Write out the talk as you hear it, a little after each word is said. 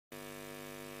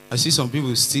I see some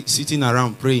people sitting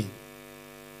around praying.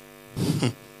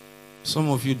 Some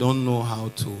of you don't know how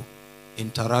to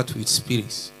interact with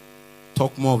spirits.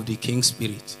 Talk more of the King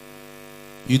Spirit.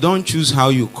 You don't choose how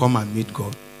you come and meet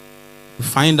God. You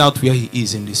find out where he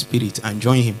is in the spirit and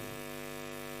join him.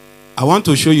 I want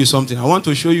to show you something. I want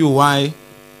to show you why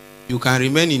you can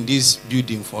remain in this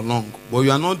building for long, but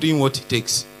you are not doing what it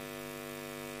takes.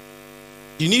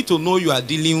 You need to know you are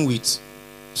dealing with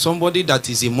somebody that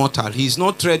is immortal. He is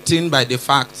not threatened by the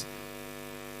fact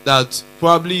that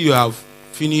probably you have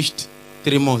finished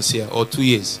 3 months here or 2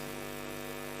 years.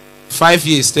 5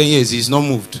 years, 10 years, he's not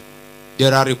moved.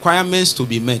 There are requirements to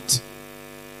be met.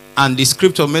 And the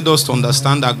scripture made us to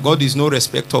understand that God is no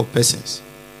respecter of persons.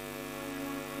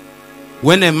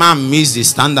 When a man meets the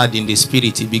standard in the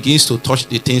spirit, he begins to touch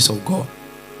the things of God.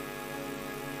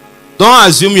 Don't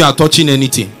assume you are touching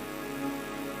anything.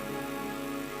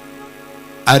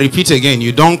 I repeat again,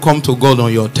 you don't come to God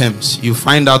on your terms. You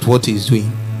find out what he's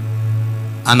doing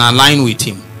and align with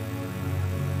him.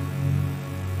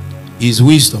 His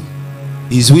wisdom.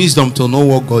 His wisdom to know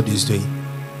what God is doing.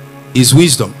 His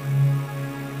wisdom.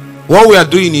 What we are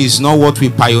doing is not what we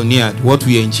pioneered, what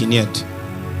we engineered.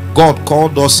 God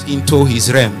called us into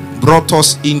his realm, brought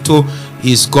us into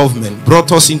his government,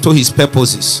 brought us into his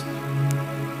purposes.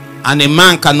 And a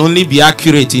man can only be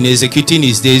accurate in executing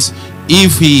his days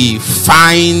if he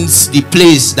finds the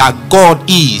place that God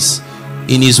is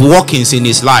in his workings in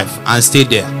his life and stay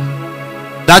there.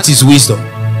 That is wisdom.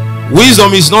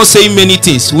 Wisdom is not saying many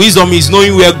things. Wisdom is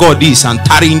knowing where God is and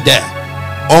tarrying there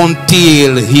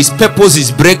until his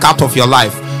purposes break out of your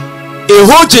life. A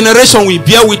whole generation will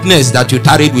bear witness that you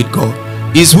tarried with God.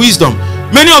 Is wisdom.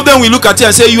 Many of them will look at you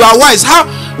and say, you are wise. How?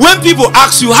 When people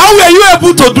ask you, how were you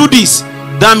able to do this?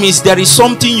 That means there is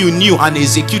something you knew and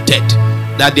executed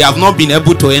that they have not been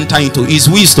able to enter into. Is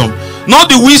wisdom.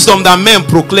 Not the wisdom that men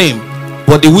proclaim,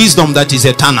 but the wisdom that is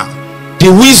eternal.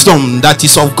 The wisdom that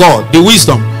is of God. The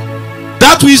wisdom.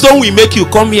 That wisdom will make you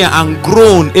come here and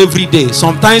groan every day.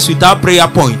 Sometimes without prayer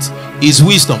point. Is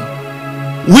wisdom.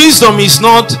 Wisdom is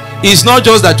not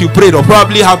just that you prayed or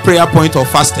probably have prayer point or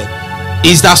fasted.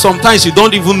 Is that sometimes you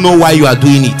don't even know why you are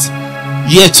doing it,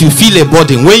 yet you feel a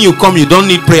burden. When you come, you don't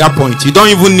need prayer point. You don't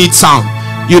even need sound.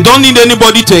 You don't need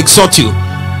anybody to exhort you.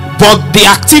 But the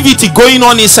activity going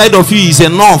on inside of you is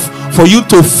enough for you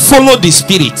to follow the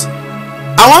Spirit.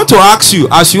 I want to ask you,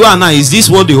 as you are now, is this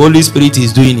what the Holy Spirit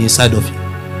is doing inside of you?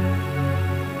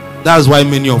 That's why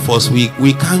many of us,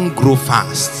 we can't grow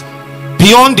fast.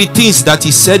 Beyond the things that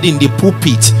is said in the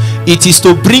pulpit, it is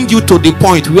to bring you to the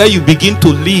point where you begin to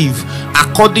live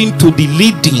according to the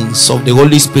leadings of the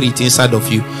Holy Spirit inside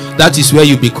of you. That is where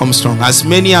you become strong. As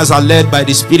many as are led by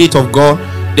the Spirit of God,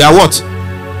 they are what?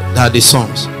 They are the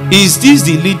sons. Is this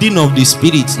the leading of the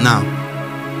Spirit now?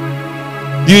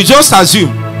 You just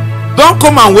assume. Don't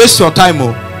come and waste your time.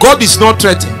 Oh. God is not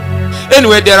threatening.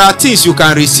 Anyway, there are things you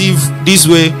can receive this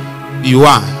way you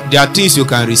are. There are things you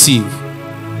can receive.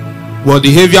 But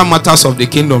the heavier matters of the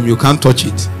kingdom, you can't touch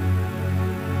it.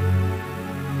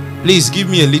 Please give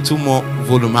me a little more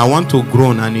volume. I want to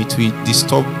groan and it will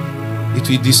disturb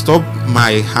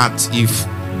my heart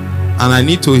and I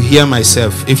need to hear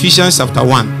myself. Ephesians chapter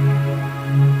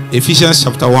 1. Ephesians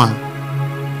chapter 1.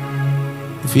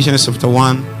 Ephesians chapter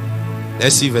 1.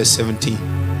 Let's see verse 17.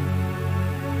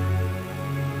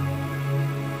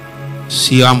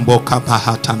 Siambo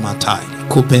kapahata matai.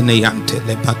 Kupeneyante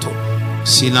lepato.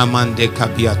 Sinamande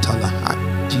kabiatala.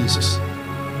 Jesus.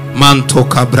 Manto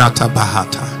kabrata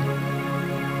bahata.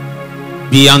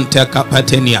 Biante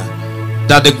kapatenia.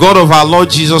 That the God of our Lord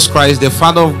Jesus Christ, the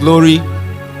Father of glory,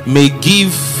 may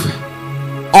give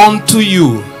unto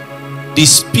you the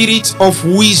spirit of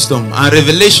wisdom and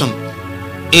revelation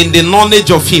in the knowledge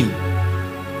of him.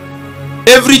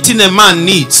 Everything a man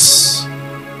needs,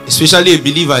 especially a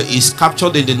believer, is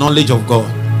captured in the knowledge of God.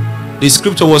 The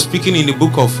scripture was speaking in the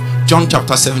book of John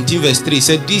chapter 17 verse 3. It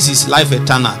said, this is life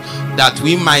eternal, that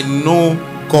we might know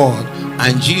God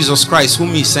and Jesus Christ whom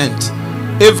he sent.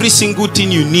 Every single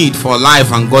thing you need for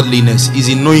life and godliness is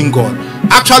in knowing God.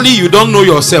 Actually, you don't know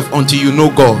yourself until you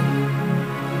know God.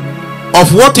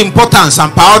 Of what importance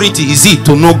and priority is it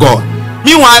to know God?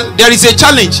 Meanwhile, there is a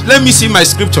challenge. Let me see my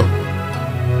scripture.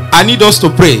 I need us to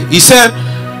pray. He said,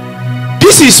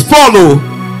 this is Paul.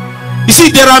 You see,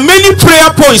 there are many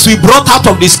prayer points we brought out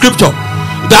of the scripture.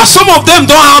 That some of them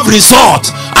don't have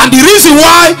result. And the reason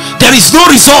why there is no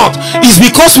result is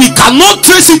because we cannot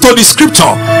trace it to the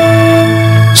scripture.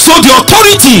 So the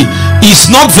authority is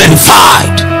not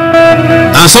verified.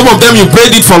 And some of them you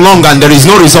prayed it for long and there is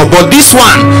no result. But this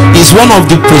one is one of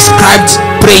the prescribed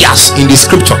prayers in the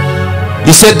scripture.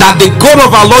 He said that the God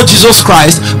of our Lord Jesus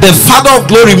Christ, the Father of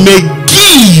glory, may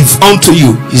give unto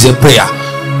you, is a prayer,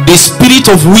 the spirit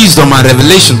of wisdom and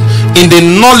revelation in the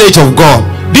knowledge of God.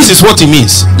 This is what it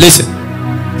means. Listen,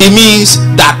 it means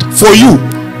that for you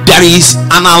there is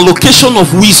an allocation of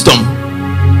wisdom,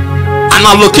 an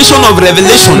allocation of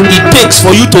revelation it takes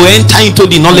for you to enter into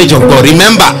the knowledge of God.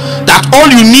 Remember that all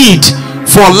you need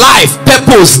for life,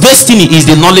 purpose, destiny is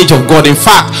the knowledge of God. In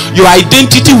fact, your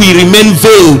identity will remain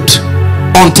veiled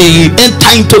until you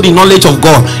enter into the knowledge of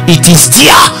God. It is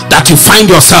there that you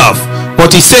find yourself.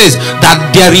 But it says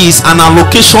that there is an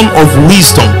allocation of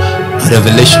wisdom and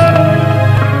revelation.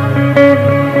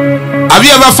 Have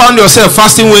you ever found yourself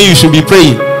fasting when you should be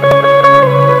praying?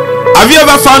 Have you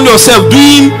ever found yourself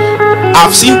doing?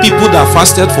 I've seen people that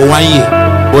fasted for 1 year,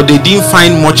 but they didn't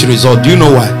find much result. Do you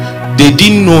know why? They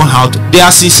didn't know how to. They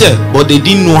are sincere, but they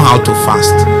didn't know how to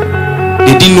fast.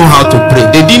 They didn't know how to pray.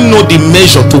 They didn't know the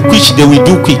measure to which they will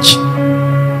do which.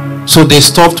 So they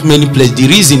stopped many places. The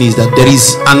reason is that there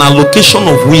is an allocation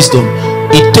of wisdom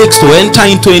it takes to enter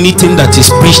into anything that is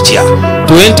preached here,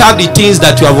 to enter the things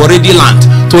that you have already learned,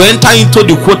 to enter into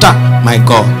the quota. My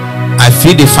God, I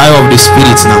feel the fire of the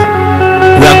Spirit now.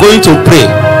 We are going to pray.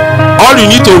 All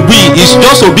you need to be is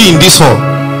just to be in this hall.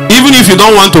 Even if you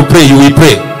don't want to pray, you will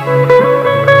pray.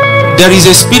 There is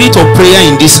a spirit of prayer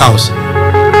in this house.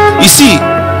 You see,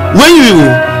 when you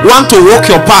want to walk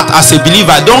your path as a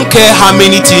believer, I don't care how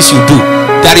many things you do,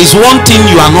 there is one thing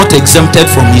you are not exempted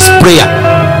from, is prayer.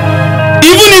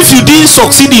 Even if you didn't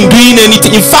succeed in doing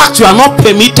anything, in fact you are not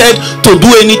permitted to do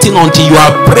anything until you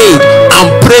have prayed and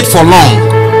prayed for long.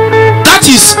 That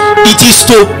is, it is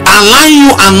to align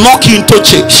you and knock you into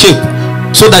shape,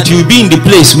 so that you will be in the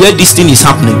place where this thing is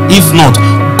happening. If not,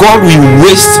 God will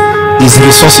waste his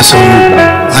resources on you,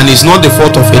 and it's not the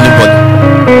fault of anybody.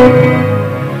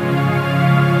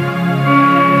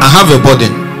 I have a burden.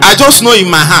 I just know in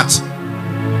my heart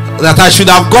that I should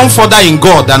have gone further in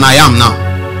God than I am now.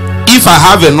 If I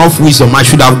have enough wisdom, I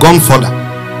should have gone further.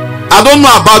 I don't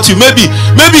know about you. Maybe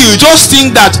you just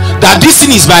think that this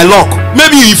thing is by luck.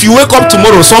 Maybe if you wake up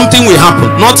tomorrow, something will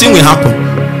happen. Nothing will happen.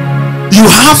 You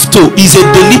have to. Is a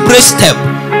deliberate step,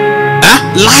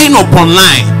 line upon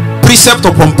line, precept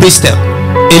upon precept,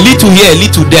 a little here, a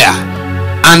little there,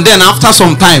 and then after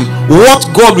some time, what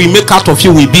God will make out of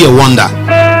you will be a wonder.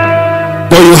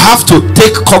 But you have to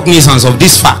take cognizance of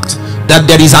this fact, that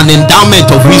there is an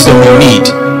endowment of wisdom you need.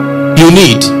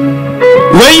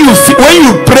 When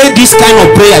you pray this kind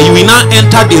of prayer, you will now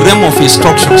enter the realm of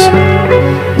instructions.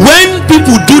 When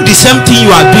people do the same thing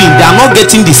you are doing, they are not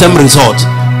getting the same result.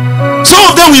 Some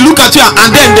of them will look at you and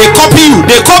then they copy you,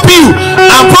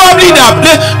 and probably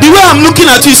the way I'm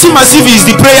looking at you, it seems as if it's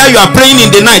the prayer you are praying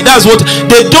in the night. That's what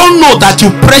they don't know, that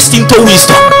you pressed into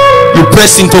wisdom. You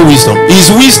pressed into wisdom. It's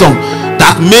wisdom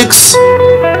that makes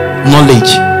knowledge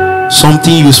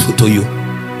something useful to you.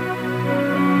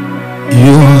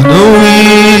 You are the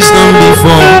wisdom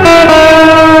before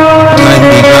time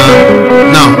began.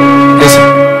 Now listen,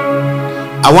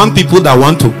 I want people that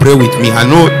want to pray with me. I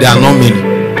know there are not many.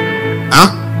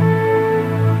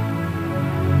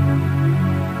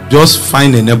 Just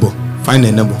find a neighbor.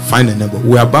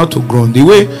 We are about to grow. The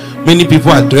way many people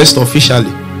are dressed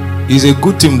officially is a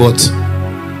good thing, but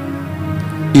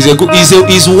is work.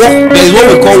 There is what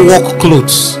we call work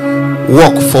clothes.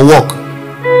 Work.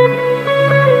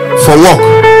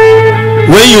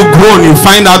 When you grow, you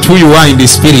find out who you are in the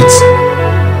spirit.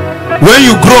 When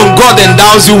you grow, God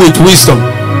endows you with wisdom.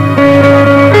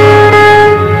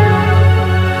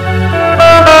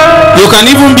 You can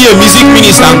even be a music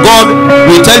minister and God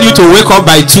will tell you to wake up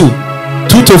by 2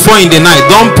 to 4 in the night.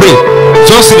 Don't pray.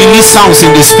 Just release sounds in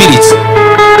the spirit.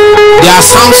 They are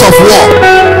sounds of war.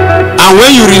 And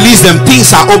when you release them,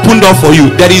 things are opened up for you.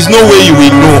 There is no way you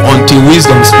will know until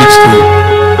wisdom speaks to you.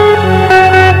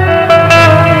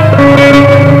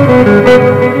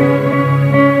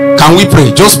 Can we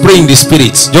pray? Just pray in the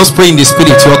spirit. Just pray in the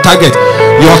spirit. Your target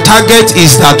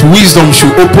is that wisdom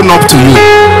should open up to you.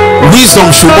 Wisdom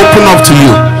should open up to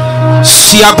you.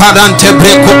 Siapadante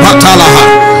breko patalaha,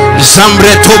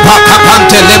 zambre topa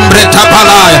kapante lembre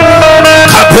tapalaya,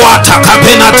 kabuata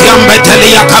kabenati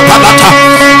ambetelia kapalata,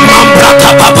 mambrata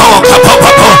papo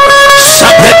kapopapo,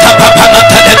 sabreta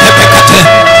papanata lepekate.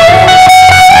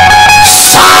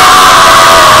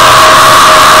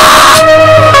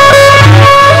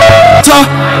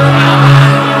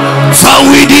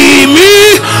 From within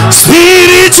me,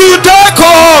 spirit you take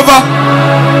over.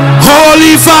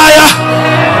 Holy fire,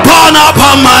 burn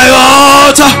upon my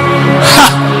altar.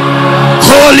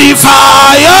 Holy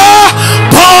fire,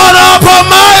 burn upon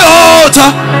my altar.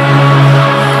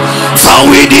 From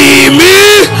within me,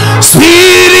 spirit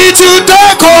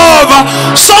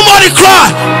Somebody cry.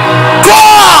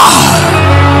 Cry.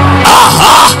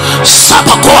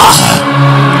 Sabakwa.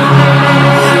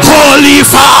 Holy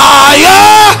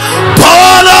fire,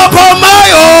 burn upon my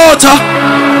altar.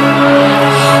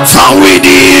 From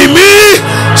within me,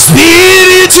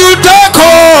 Spirit, you take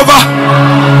over.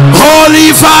 Holy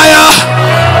fire,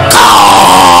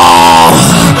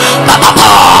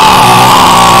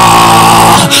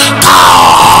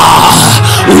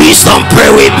 wisdom,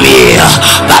 pray with me.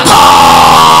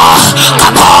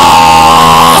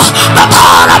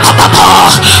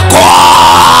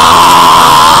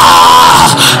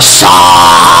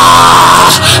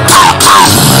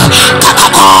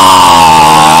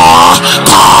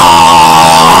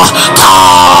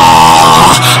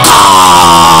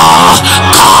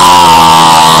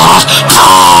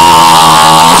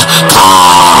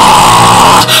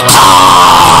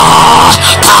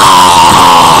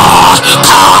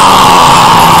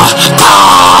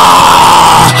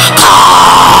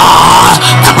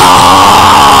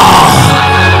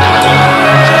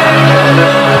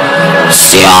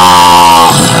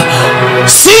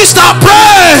 Sister, pray.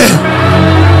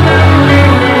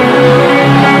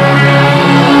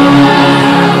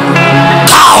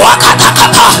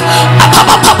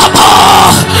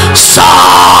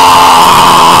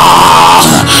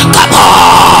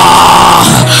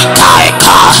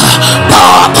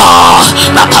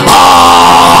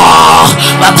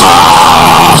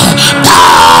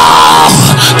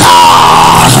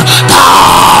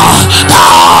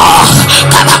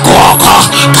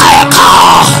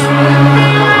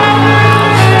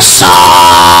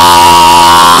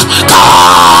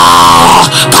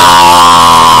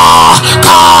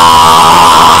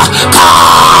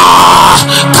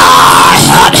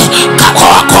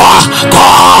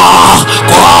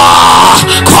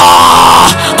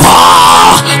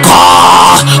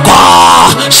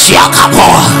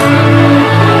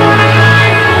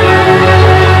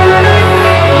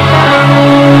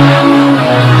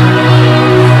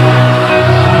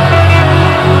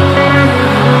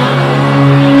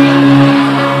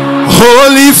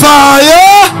 Holy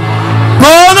fire,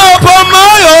 burn upon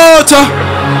my altar.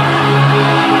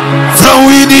 From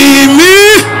within me,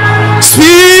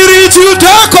 Spirit, you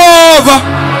take over.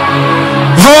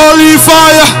 Holy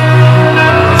fire,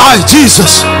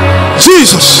 Jesus,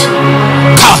 Jesus.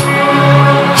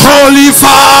 Holy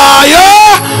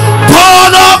fire,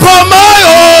 burn upon my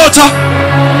altar.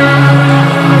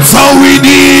 From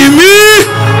within me,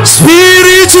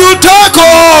 Spirit, you take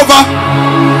over.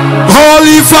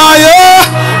 Holy fire,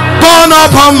 burn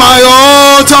upon my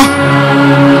altar.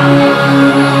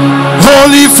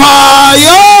 Holy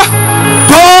fire,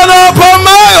 burn upon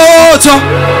my altar.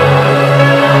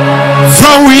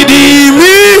 From within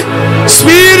me,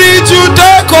 Spirit, you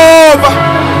take over.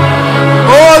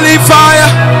 Holy fire.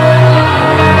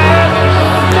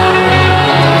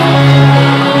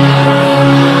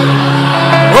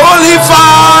 Holy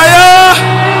fire.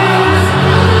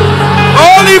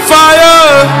 Holy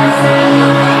fire.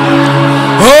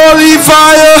 Holy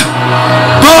fire,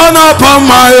 burn upon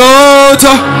my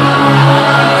altar.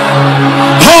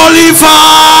 Holy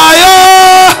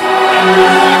fire.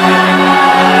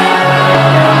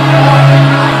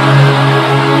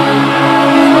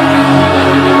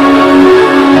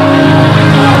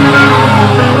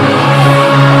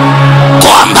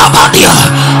 Kwamba badia,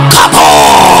 kapo,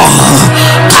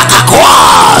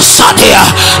 kakakwa sadia,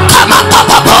 kama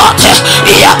papa bote,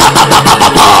 iya papa papa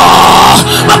papa.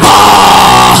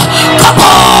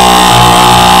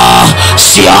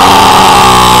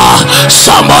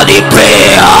 Somebody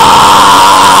pray.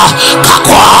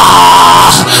 Kakwa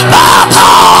Baba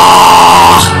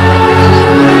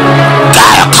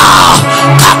Gayaka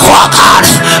Kakwa Kan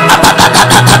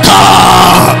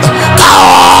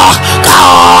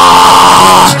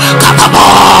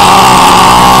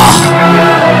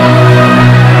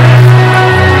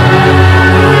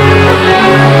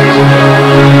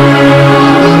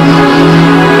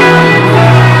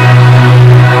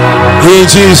in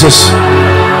Jesus'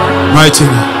 mighty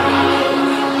name.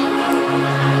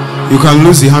 You can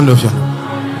lose the hand of your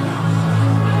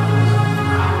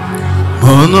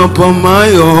burn upon my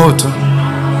altar.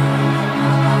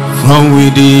 From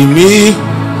within me,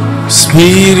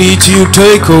 Spirit, you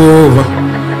take over.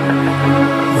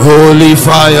 Holy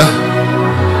fire,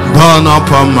 burn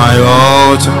upon my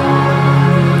altar.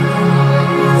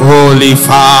 Holy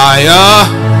fire,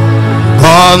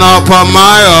 burn upon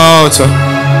my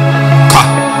altar.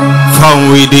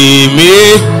 From within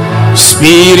me,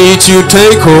 Spirit, you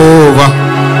take over.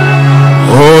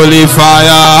 Holy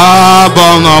fire,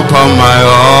 burn upon my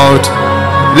altar.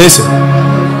 Listen.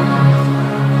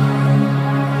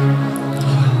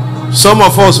 Some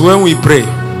of us, when we pray,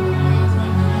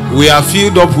 we are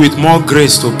filled up with more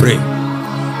grace to pray.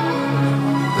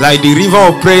 Like the river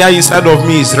of prayer inside of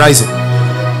me is rising.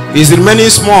 It's remaining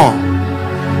small.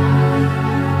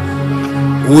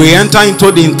 We enter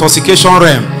into the intoxication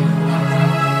realm.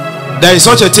 There is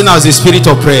such a thing as the spirit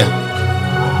of prayer.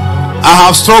 I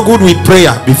have struggled with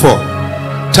prayer before.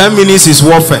 10 minutes is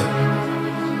warfare.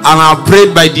 And I've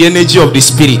prayed by the energy of the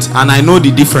spirit. And I know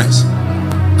the difference.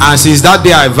 And since that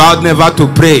day I vowed never to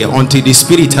pray until the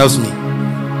spirit helps me.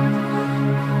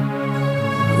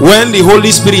 When the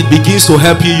Holy Spirit begins to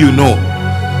help you, you know.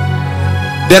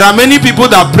 There are many people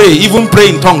that pray, even pray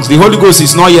in tongues. The Holy Ghost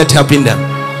is not yet helping them.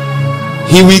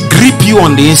 He will grip you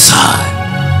on the inside.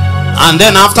 And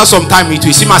then after some time, it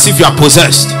will seem as if you are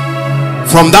possessed.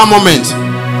 From that moment,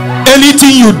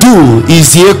 anything you do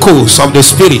is the echoes of the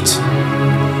spirit.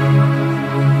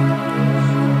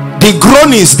 The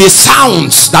groanings, the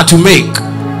sounds that you make,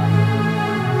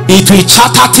 it will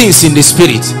chatter things in the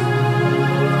spirit.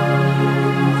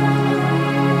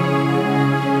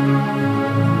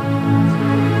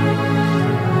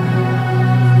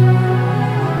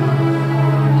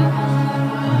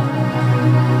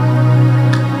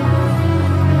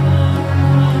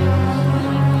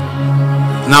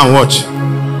 Now watch.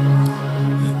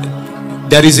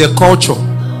 There is a culture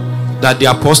that the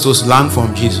apostles learned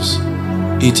from Jesus.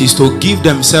 It is to give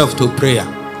themselves to prayer.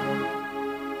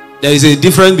 There is a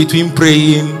difference between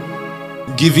praying,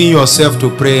 giving yourself to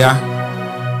prayer,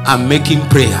 and making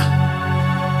prayer.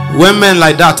 When men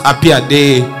like that appear,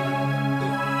 they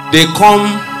come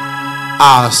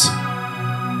as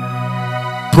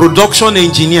production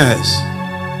engineers,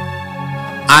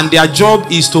 and their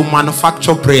job is to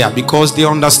manufacture prayer, because they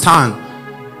understand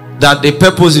that the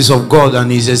purposes of God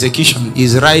and his execution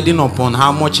is riding upon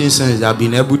how much incense they have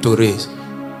been able to raise.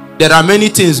 There are many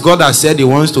things God has said he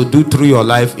wants to do through your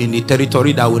life in the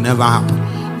territory that will never happen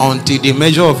until the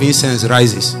measure of incense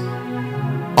rises.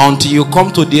 Until you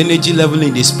come to the energy level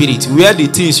in the spirit where the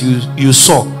things you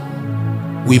saw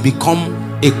will become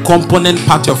a component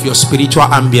part of your spiritual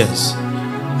ambience.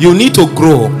 You need to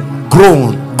grow.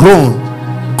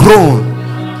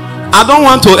 I don't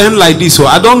want to end like this, so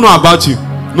I don't know about you.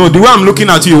 No, the way I'm looking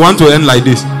at you, you want to end like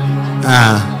this.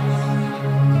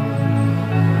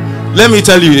 Let me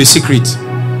tell you a secret.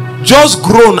 Just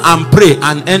groan and pray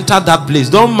and enter that place.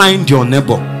 Don't mind your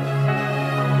neighbor.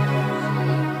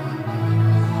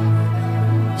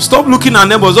 Stop looking at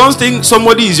neighbors. Don't think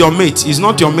somebody is your mate. He's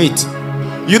not your mate.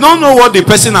 You don't know what the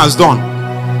person has done.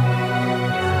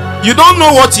 You don't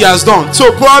know what he has done.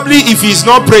 So probably if he's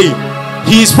not praying,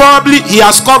 he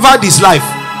has covered his life.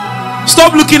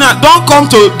 Stop looking at, don't come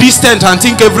to this tent and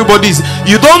think everybody's.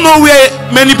 You don't know where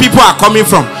many people are coming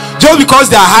from. Just because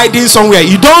they are hiding somewhere,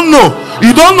 you don't know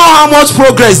how much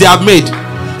progress they have made.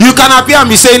 You can appear and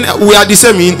be saying we are the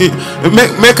same.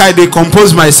 Make I decompose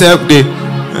myself.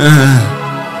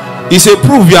 It's a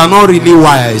proof you are not really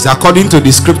wise according to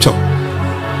the scripture.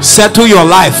 Settle your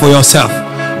life for yourself.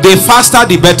 The faster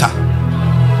the better.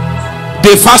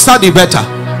 The faster the better.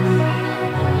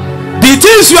 The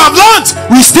things you have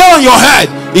learned will stay on your head.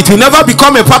 It will never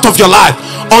become a part of your life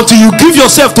until you give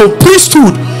yourself to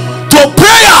priesthood, to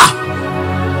prayer.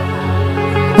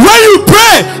 When you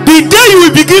pray, the day you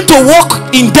will begin to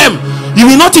walk in them, you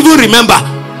will not even remember.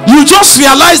 You just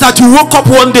realize that you woke up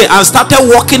one day and started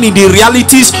walking in the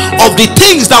realities of the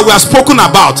things that were spoken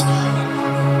about.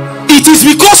 It is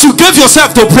because you gave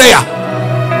yourself to prayer.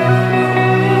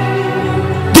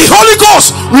 The Holy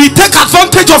Ghost will take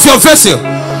advantage of your vessel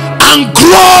and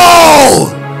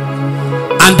grow,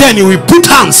 and then he will put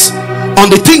hands on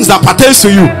the things that pertains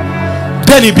to you.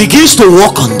 Then he begins to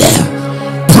work on them,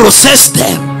 process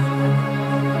them.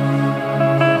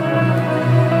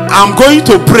 I'm going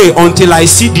to pray until I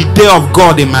see the day of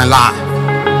God in my life.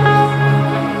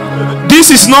 This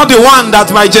is not the one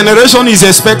that my generation is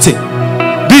expecting.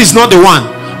 This is not the one.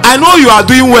 I know you are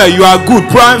doing well, you are good.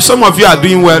 Some of you are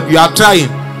doing well, you are trying.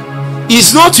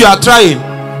 It's not you are trying.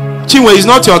 Chinwe, it's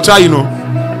not your try, you know.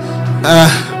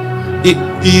 It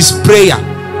is prayer.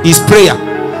 It's prayer.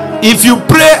 If you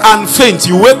pray and faint,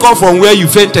 you wake up from where you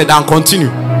fainted and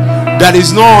continue. There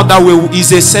is no other way.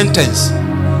 It's a sentence.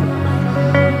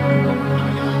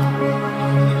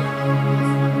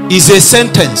 It's a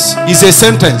sentence. It's a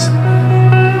sentence.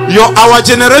 Our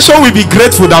generation will be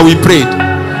grateful that we prayed.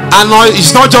 And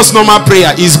it's not just normal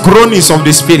prayer, it's groanings of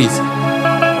the spirit.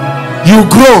 You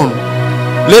groan.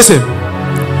 Listen.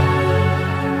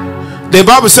 The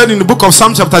Bible said in the book of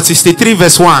Psalm chapter 63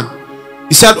 verse 1,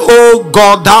 he said, "Oh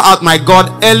God, thou art my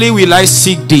God, early will I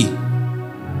seek thee.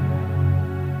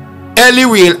 Early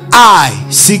will I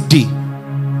seek thee."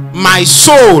 My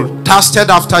soul thirsted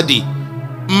after thee.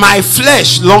 My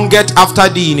flesh longeth after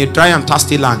thee in a dry and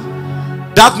thirsty land.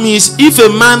 That means if a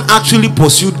man actually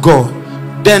pursued God,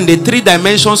 then the three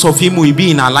dimensions of him will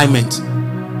be in alignment.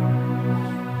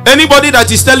 Anybody that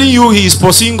is telling you he is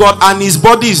pursuing God and his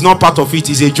body is not part of it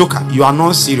is a joker. You are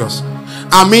not serious.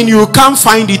 I mean, you can't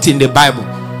find it in the Bible.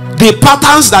 The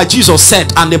patterns that Jesus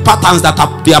set and the patterns that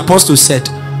the apostles set.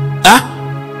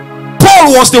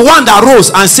 Paul was the one that rose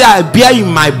and said, I bear in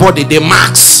my body the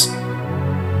marks.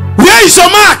 Where is your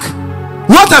mark?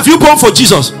 What have you borne for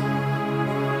Jesus?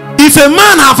 If a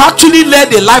man have actually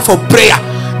led a life of prayer,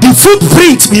 the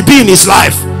footprint will be in his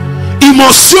life. It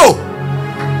must show.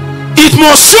 It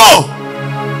must show.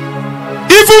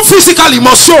 Even physically, it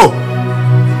must show.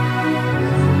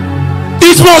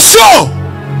 It must show.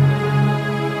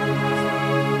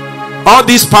 All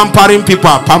these pampering people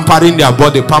are pampering their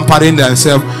body, pampering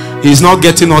themselves. Is not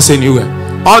getting us anywhere.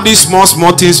 All these small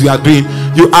things we are doing,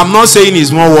 I'm not saying it's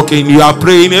more working. You are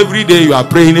praying every day. You are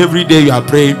praying every day. You are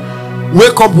praying.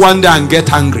 Wake up one day and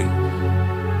get angry.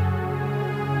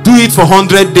 Do it for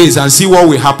 100 days and see what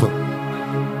will happen.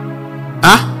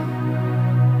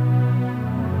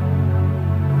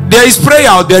 There is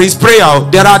prayer. There is prayer.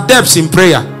 There are depths in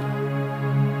prayer.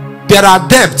 There are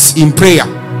depths in prayer,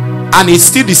 and it's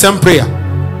still the same prayer.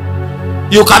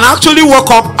 You can actually wake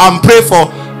up and pray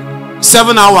for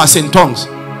 7 hours in tongues,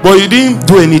 but you didn't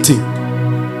do anything.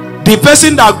 The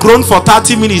person that groaned for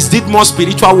 30 minutes did more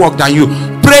spiritual work than you.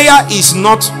 Prayer is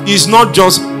not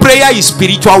just prayer, is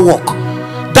spiritual work.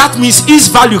 That means its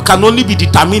value can only be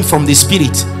determined from the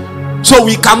spirit. So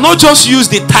we cannot just use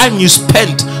the time you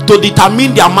spent to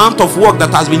determine the amount of work that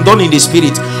has been done in the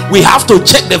spirit. We have to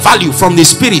check the value from the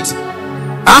spirit.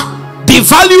 The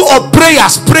value of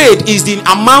prayers prayed is the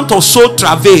amount of soul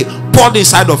travail poured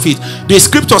inside of it. The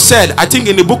scripture said, I think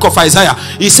in the book of Isaiah,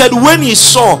 he said when he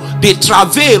saw the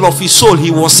travail of his soul, he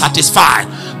was satisfied.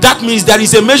 That means there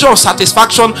is a measure of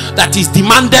satisfaction that is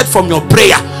demanded from your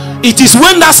prayer. It is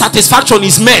when that satisfaction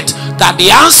is met that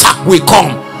the answer will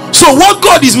come. So what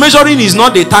God is measuring is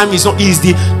not the time, is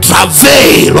the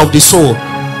travail of the soul.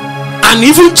 And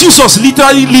even Jesus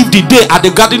literally lived the day at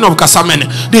the Garden of Gethsemane.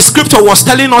 The scripture was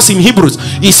telling us in Hebrews,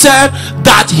 he said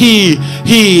that he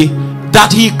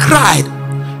cried,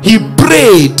 he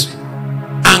prayed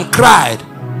and cried.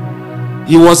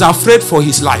 He was afraid for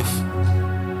his life.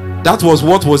 That was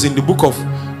what was in the book of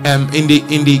in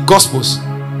the Gospels.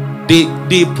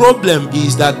 The problem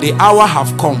is that the hour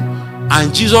have come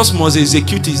and Jesus must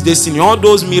execute his destiny. All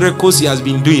those miracles he has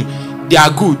been doing, they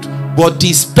are good, but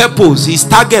his purpose, his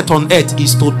target on earth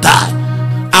is to die.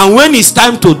 And when it's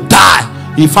time to die,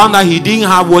 he found that he didn't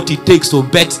have what it takes to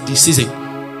birth the season.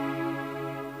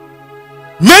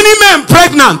 Many men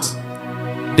pregnant,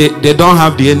 they don't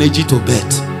have the energy to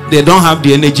birth. They don't have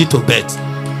the energy to birth.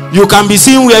 You can be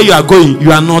seeing where you are going.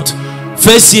 You are not.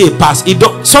 First year pass.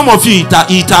 Some of you,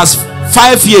 it has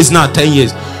 5 years now, 10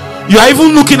 years. You are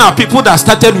even looking at people that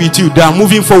started with you. They are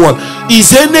moving forward.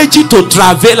 Is energy to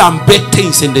travel and birth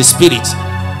things in the spirit.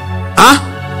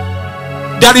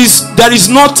 There is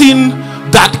nothing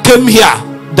that came here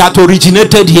that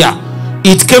originated here.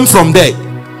 It came from there.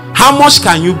 How much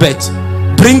can you bet?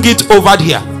 Bring it over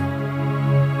here.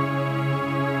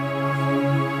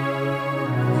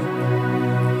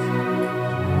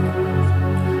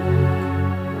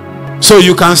 So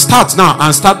you can start now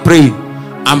and start praying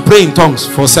and pray in tongues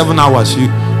for 7 hours.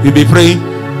 You'll be praying.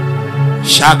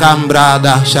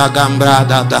 Shagambrada,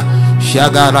 shagambrada,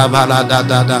 shagarabalada,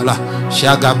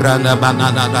 shagabranda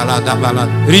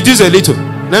banana. Reduce a little.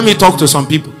 Let me talk to some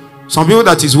people. Some people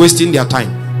that is wasting their time.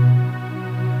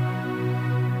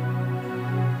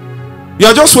 You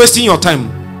are just wasting your time.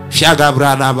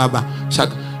 Shagabrada baba.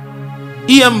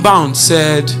 E.M. Bound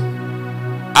said,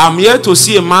 I'm here to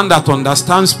see a man that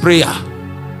understands prayer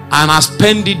and has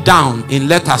penned it down in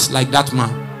letters like that man.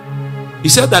 He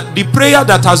said that the prayer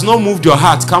that has not moved your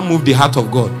heart can't move the heart of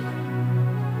God.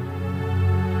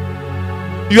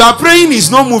 You are praying is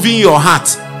not moving your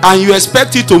heart and you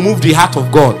expect it to move the heart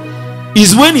of God.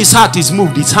 Is when his heart is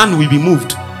moved, his hand will be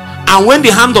moved. And when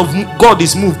the hand of God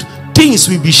is moved, things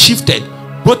will be shifted,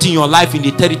 both in your life, in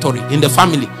the territory, in the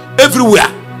family,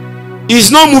 everywhere.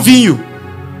 It's not moving you.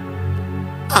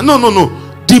 No.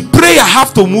 The prayer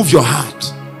have to move your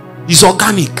heart. It's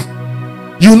organic.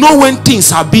 You know when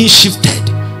things are being shifted,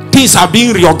 things are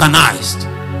being reorganized.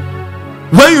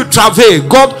 When you travel,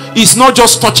 God is not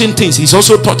just touching things, he's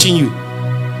also touching you.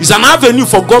 It's an avenue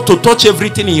for God to touch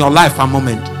everything in your life a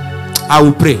moment. I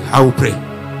will pray. I will pray.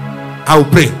 I will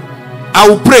pray. I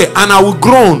will pray and I will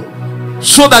groan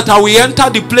so that I will enter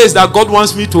the place that God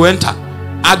wants me to enter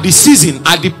at the season,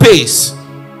 at the pace.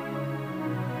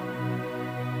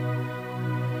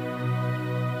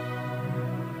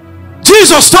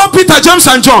 Jesus told Peter, James,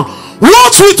 and John,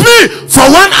 watch with me for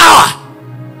 1 hour.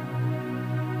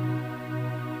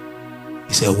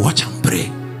 He said, watch and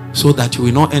pray so that you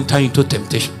will not enter into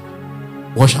temptation.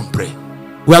 Watch and pray.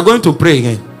 We are going to pray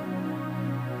again.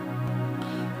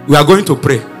 We are going to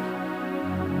pray.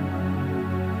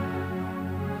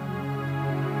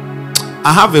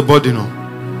 I have a burden now.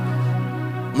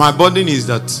 My burden is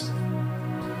that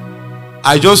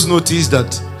I just noticed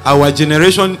that our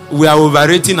generation, we are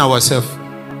overrating ourselves.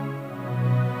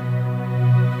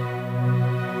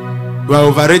 We are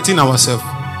overrating ourselves.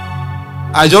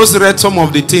 I just read some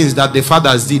of the things that the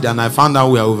fathers did, and I found out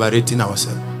we are overrating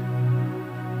ourselves.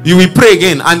 You will pray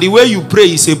again, and the way you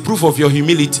pray is a proof of your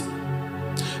humility.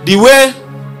 The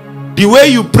way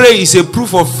you pray is a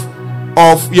proof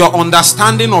of your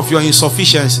understanding of your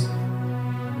insufficiency.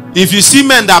 If you see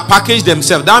men that package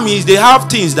themselves, that means they have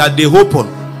things that they hope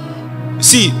on.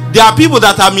 See, there are people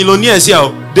that are millionaires here.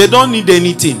 They don't need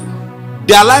anything.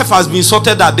 Their life has been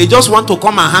sorted out. They just want to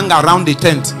come and hang around the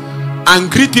tent and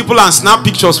greet people and snap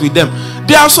pictures with them.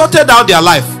 They have sorted out their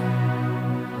life.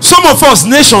 Some of us,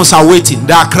 nations are waiting.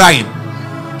 They are crying.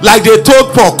 Like they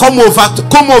told Paul, come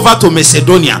over to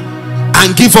Macedonia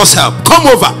and give us help. Come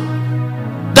over.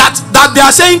 That they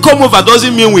are saying come over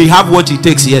doesn't mean we have what it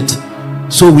takes yet.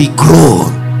 So we grow.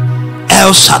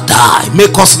 El Shaddai,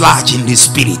 make us large in the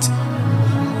spirit.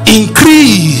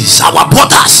 Increase our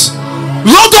borders.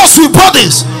 Load us with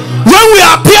burdens. When we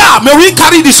appear, may we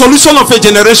carry the solution of a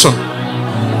generation.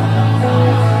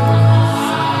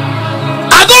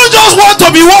 I don't just want to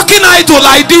be walking idle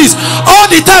like this all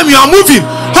the time. You are moving,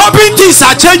 hoping things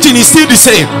are changing. Is still the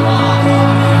same.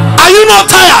 Are you not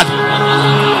tired?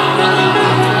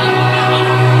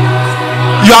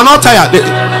 You are not tired.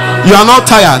 You are not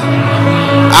tired.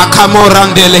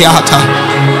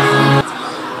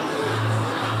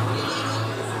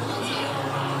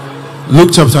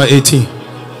 Luke chapter 18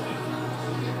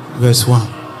 verse 1.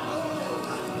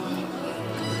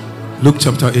 Luke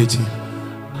chapter 18.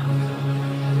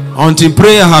 Until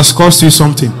prayer has cost you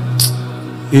something,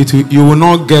 you will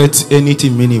not get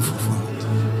anything meaningful from it.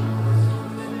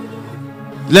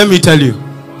 Let me tell you,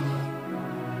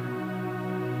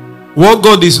 what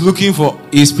God is looking for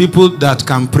is people that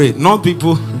can pray. Not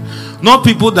people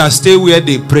that stay where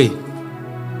they pray.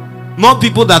 Not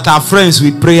people that are friends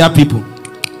with prayer people.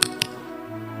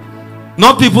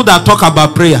 Not people that talk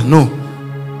about prayer. No.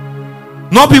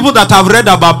 Not people that have read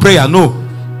about prayer. No.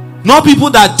 Not people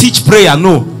that teach prayer.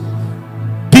 No.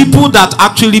 People that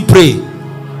actually pray.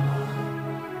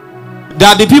 They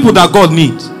are the people that God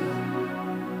needs.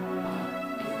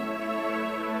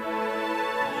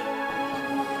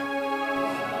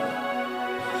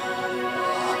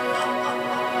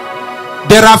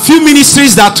 There are few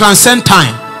ministries that transcend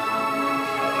time.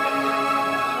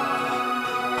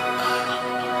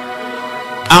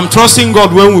 I'm trusting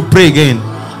God when we pray again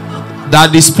that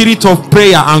the spirit of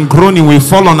prayer and groaning will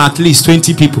fall on at least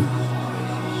 20 people.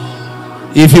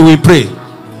 If you will pray.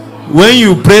 When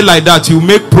you pray like that, you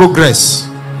make progress.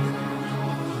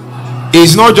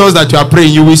 It's not just that you are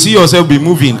praying. You will see yourself be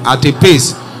moving at a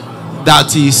pace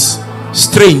that is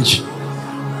strange.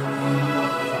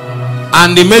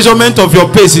 And the measurement of your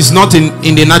pace is not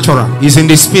in the natural, it's in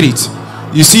the spirit.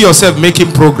 You see yourself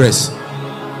making progress.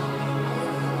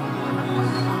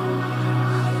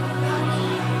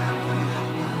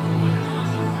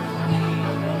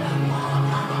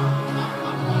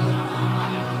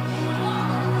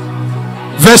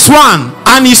 Verse 1.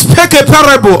 And he spake a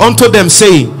parable unto them,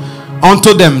 saying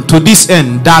unto them to this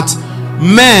end, that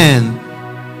men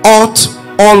ought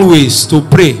always to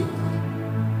pray.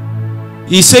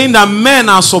 He's saying that men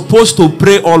are supposed to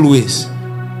pray always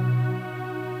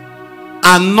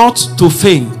and not to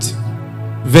faint.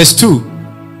 Verse 2.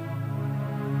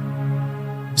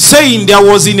 Saying, there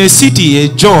was in a city a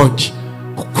judge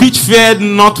which feared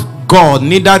not God,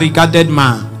 neither regarded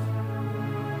man.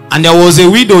 And there was a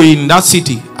widow in that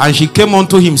city, and she came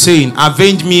unto him, saying,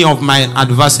 avenge me of my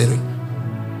adversary.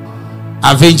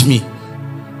 Avenge me.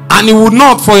 And he would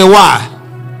not for a while.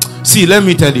 See, let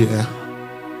me tell you.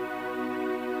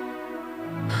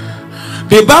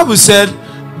 The Bible said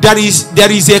there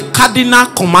is a cardinal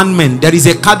commandment. There is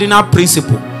a cardinal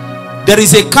principle. There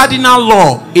is a cardinal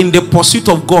law in the pursuit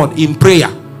of God in prayer.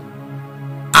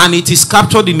 And it is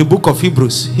captured in the book of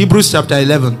Hebrews. Hebrews chapter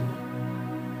 11.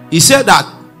 He said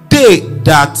that they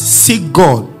that seek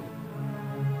God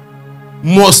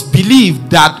must believe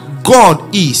that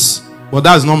God is. But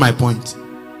that's not my point.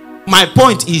 My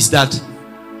point is that,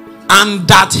 and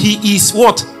that he is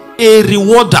what? A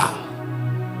rewarder.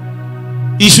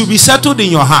 It should be settled in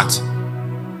your heart.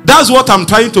 That's what I'm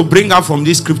trying to bring out from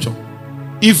this scripture.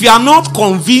 If you are not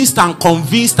convinced and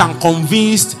convinced and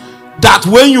convinced that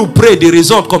when you pray the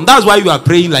result comes, that's why you are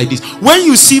praying like this. When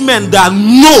you see men that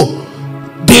know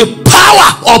the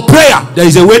power of prayer, there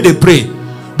is a way they pray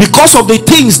because of the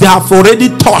things they have already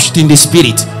touched in the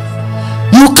spirit.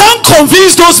 You can't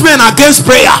convince those men against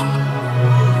prayer.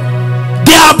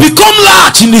 They have become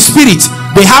large in the spirit.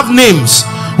 They have names.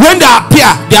 When they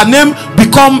appear, their name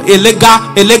become a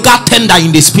legal tender in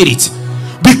the spirit.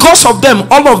 Because of them,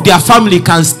 all of their family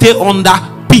can stay under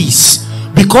peace.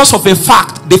 Because of the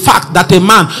fact that a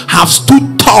man has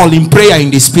stood tall in prayer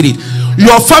in the spirit.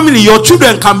 Your family, your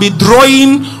children can be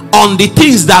drawing on the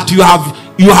things that you have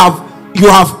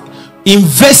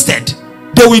invested.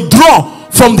 They will draw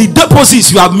from the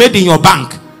deposits you have made in your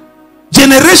bank.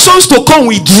 Generations to come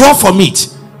will draw from it.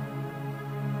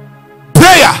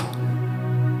 Prayer.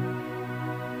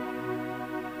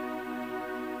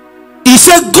 He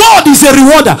said God is a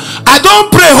rewarder. I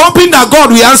don't pray hoping that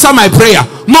God will answer my prayer.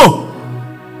 No.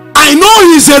 I know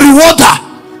He's a rewarder.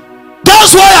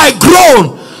 That's why I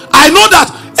groan. I know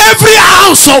that every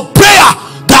ounce of prayer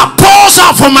that pours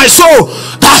out from my soul,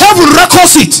 that heaven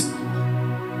records it.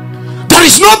 There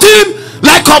is nothing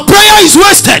like a prayer is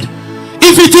wasted.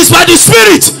 If it is by the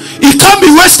Spirit, it can't be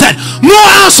wasted. No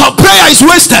ounce of prayer is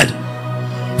wasted.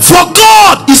 For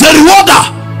God is a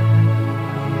rewarder.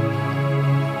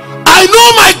 I know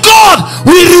my God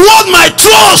will reward my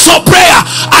trust of prayer.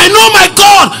 I know my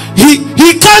God, He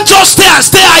can't just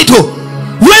stay idle.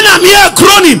 When I'm here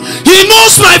groaning, He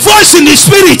knows my voice in the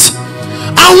spirit.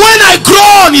 And when I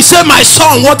groan, He said, my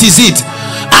son, what is it?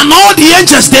 And all the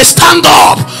angels, they stand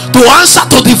up to answer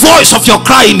to the voice of your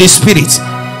cry in the spirit.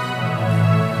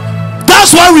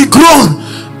 That's why we groan.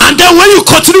 And then when you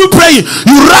continue praying,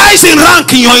 you rise in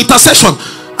rank in your intercession.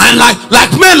 And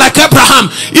like men like Abraham,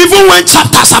 even when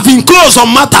chapters have been closed on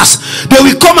matters, they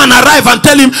will come and arrive and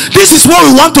tell him, this is what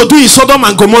we want to do in Sodom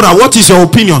and Gomorrah. What is your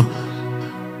opinion?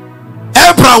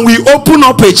 Abraham will open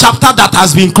up a chapter that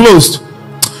has been closed.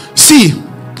 See,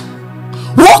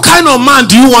 what kind of man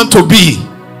do you want to be?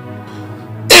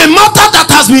 A matter that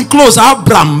has been closed.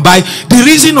 Abraham, by the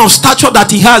reason of stature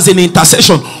that he has in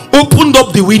intercession, opened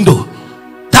up the window.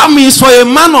 That means for a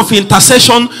man of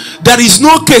intercession, there is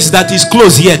no case that is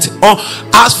closed yet. Or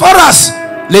as far as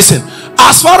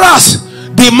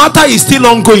the matter is still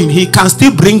ongoing, he can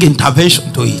still bring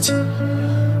intervention to it.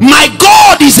 My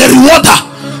God is a rewarder.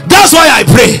 That's why I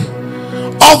pray.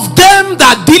 Of them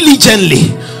that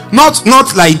diligently, not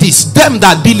like this, them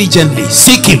that diligently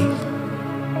seek Him.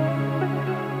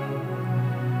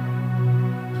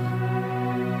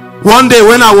 One day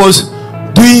when I was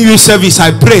doing youth service,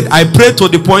 I prayed to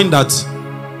the point that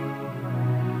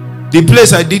the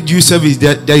place I did youth service,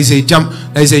 there is a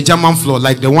German floor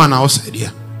like the one outside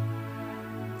here.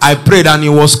 I prayed and it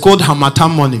was cold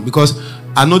Harmattan morning, because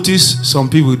I noticed some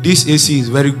people, this AC is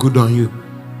very good on you,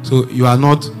 so you are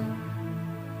no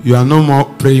more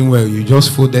praying well. You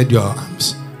just folded your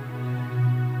arms.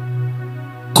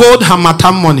 Cold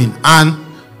Harmattan morning, and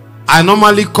I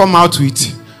normally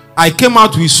I came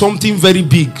out with something very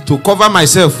big to cover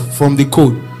myself from the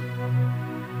cold.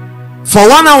 For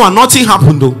 1 hour, nothing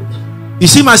happened though. It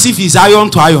seems as if it's iron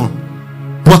to iron.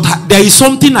 But there is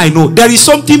something I know. There is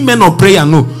something men of prayer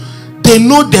know. They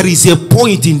know there is a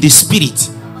point in the spirit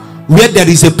where there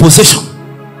is a possession.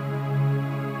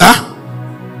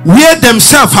 Where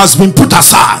themselves has been put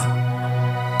aside.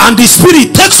 And the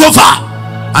spirit takes over.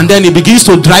 And then it begins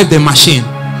to drive the machine.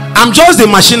 I'm just the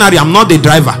machinery. I'm not the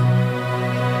driver.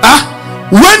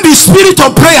 When the spirit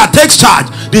of prayer takes charge,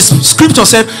 the scripture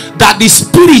said that the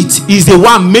spirit is the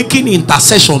one making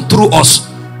intercession through us.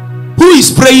 Who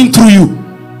is praying through you?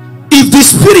 If the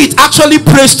spirit actually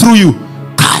prays through you,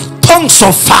 tongues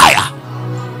of fire,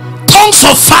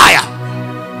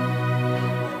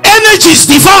 energies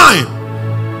divine,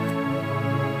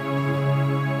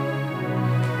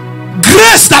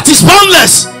 grace that is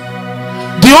boundless.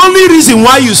 The only reason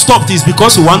why you stopped is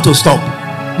because you want to stop.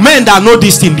 Men that know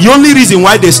this thing, the only reason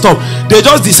why they stop, they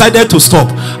just decided to stop.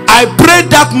 I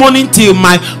prayed that morning till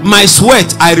my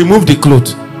sweat, I removed the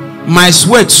cloth. My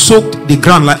sweat soaked the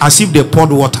ground like as if they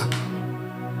poured water.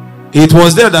 It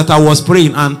was there that I was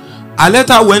praying, and I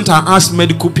later went and asked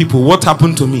medical people what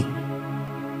happened to me.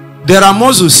 There are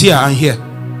muscles here and here.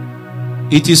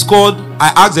 It is called,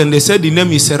 I asked them, they said the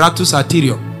name is serratus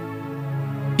arterium.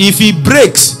 If it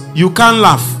breaks, you can't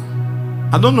laugh.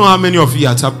 I don't know how many of you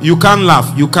are. You can't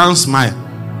laugh, you can't smile,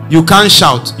 you can't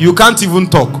shout, you can't even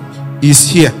talk. It's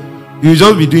here. You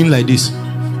just be doing like this.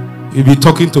 You'll be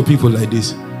talking to people like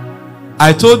this.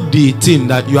 I told the team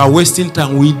that you are wasting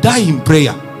time. We die in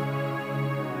prayer.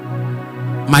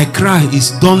 My cry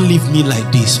is, don't leave me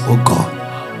like this, oh God.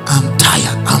 I'm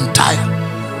tired. I'm tired.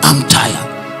 I'm tired.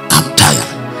 I'm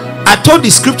tired. I thought the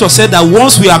scripture said that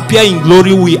once we appear in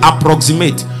glory, we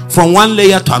approximate from one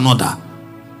layer to another.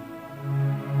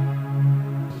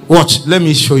 Watch, let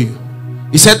me show you.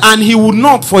 He said, and he would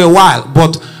not for a while,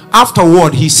 but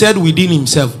afterward he said within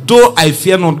himself, though I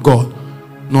fear not God,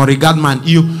 nor regard man.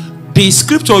 The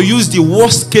scripture used the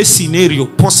worst case scenario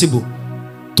possible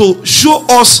to show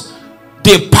us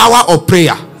the power of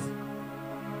prayer.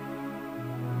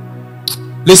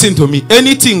 Listen to me.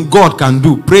 Anything God can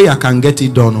do, prayer can get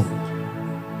it done.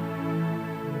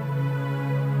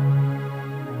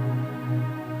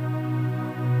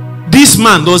 This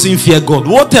man doesn't fear God.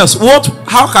 What else?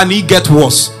 How can he get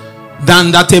worse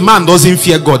than that a man doesn't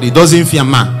fear God? He doesn't fear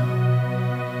man.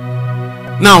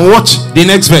 Now watch the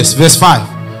next verse. Verse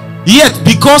 5. Yet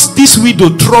because this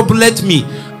widow troubleth me,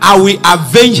 I will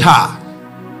avenge her,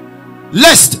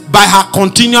 lest by her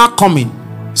continual coming,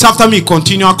 it's after me,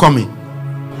 continual coming,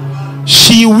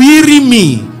 she weary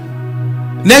me.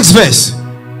 Next verse.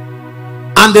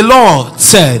 And the Lord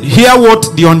said, hear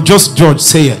what the unjust judge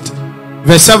saith.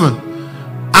 Verse 7.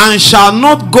 And shall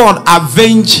not God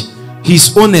avenge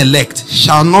his own elect?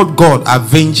 Shall not God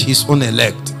avenge his own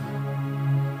elect,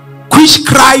 which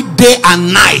cry day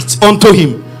and night unto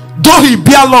him, though he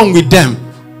be along with them?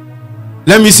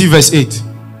 Let me see verse 8.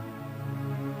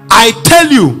 I tell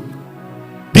you,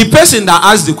 the person that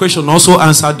asked the question also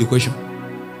answered the question.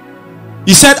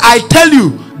 He said, I tell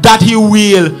you that he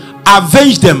will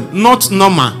avenge them, not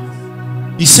normal.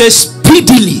 He says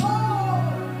speedily.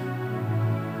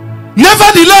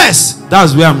 Nevertheless,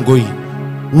 that's where I'm going.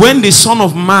 When the Son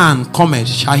of Man cometh,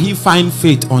 shall he find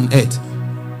faith on earth?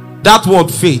 That word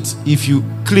faith, if you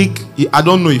click, I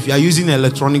don't know if you are using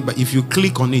electronic, but if you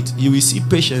click on it, you will see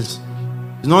patience.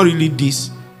 It's not really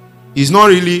this. It's not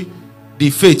really the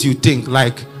faith you think,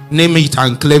 like name it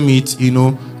and claim it,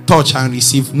 touch and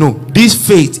receive. No, this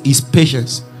faith is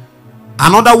patience.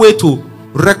 Another way to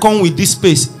reckon with this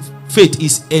faith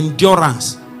is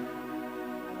endurance,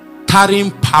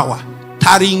 carrying power,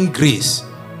 carrying grace,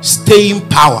 staying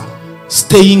power,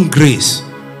 staying grace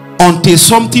until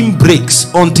something breaks.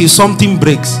 Until something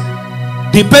breaks.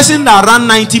 The person that ran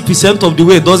 90% of the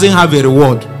way doesn't have a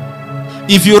reward.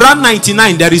 If you run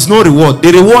 99, there is no reward.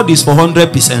 The reward is for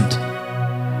 100%.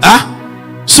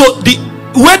 So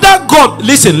whether God,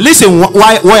 listen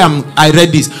why I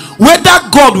read this. Whether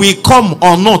God will come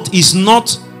or not is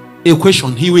not a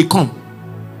question. He will come.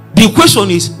 The question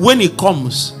is, when he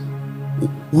comes,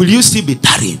 will you still be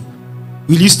tarrying?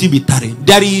 Will you still be tarrying?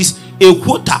 There is a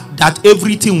quota that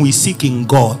everything we seek in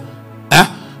God,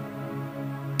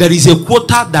 there is a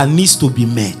quota that needs to be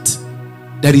met.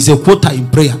 There is a quota in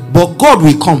prayer. But God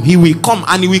will come. He will come,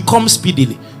 and he will come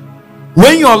speedily.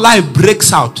 When your life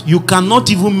breaks out, you cannot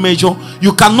even measure,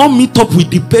 you cannot meet up with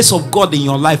the pace of God in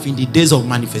your life in the days of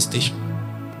manifestation.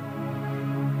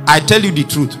 I tell you the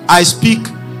truth. I speak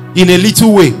in a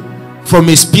little way from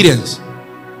experience.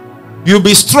 You'll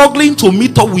be struggling to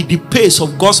meet up with the pace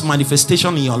of God's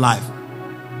manifestation in your life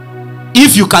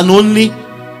if you can only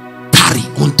tarry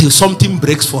until something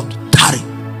breaks forth. Tarry.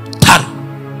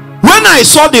 When I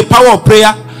saw the power of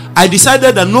prayer, I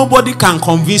decided that nobody can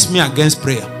convince me against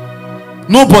prayer.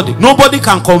 Nobody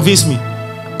can convince me.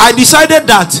 I decided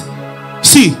that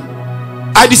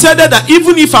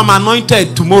even if I'm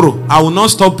anointed tomorrow, I will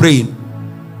not stop praying.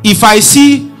 If I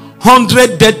see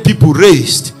 100 dead people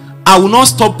raised, I will not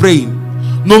stop praying.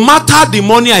 No matter the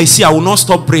money I see, I will not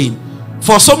stop praying.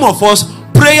 For some of us,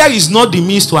 prayer is not the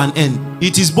means to an end.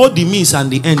 It is both the means and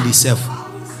the end itself.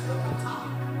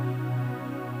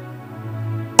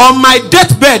 On my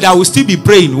deathbed, I will still be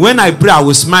praying. When I pray, I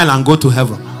will smile and go to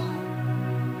heaven.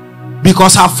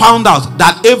 Because I found out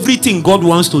that everything God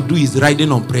wants to do is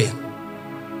riding on prayer.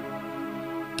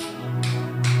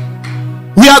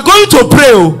 We are going to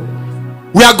pray.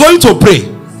 We are going to pray.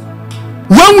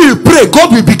 When we pray,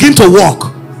 God will begin to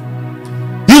work.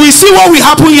 You will see what will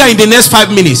happen here in the next 5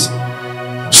 minutes.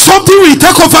 Something will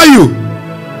take over you.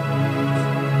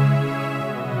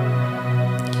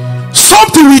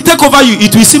 Something will take over you.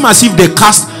 It will seem as if they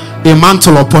cast a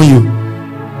mantle upon you.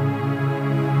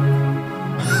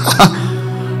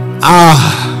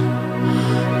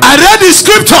 I read the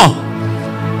scripture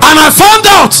and I found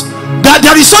out that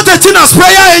there is such a thing as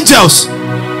prayer angels.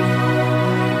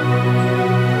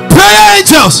 Prayer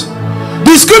angels.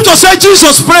 The scripture said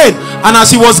Jesus prayed, and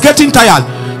as he was getting tired,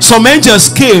 some angels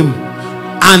came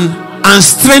and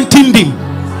strengthened him.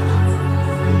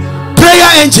 Prayer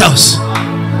angels.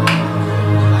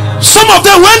 Some of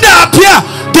them, when they appear,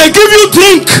 they give you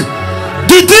drink.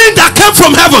 The drink that came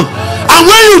from heaven. And And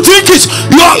when you drink it,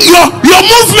 your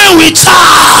movement will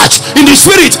charge in the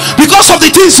spirit because of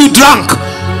the things you drank.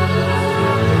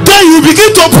 Then you begin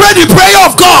to pray the prayer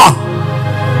of God.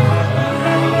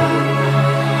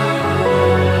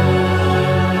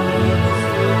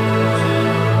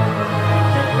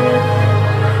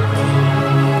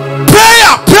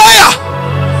 Prayer.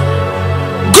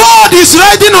 God is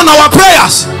riding on our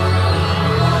prayers.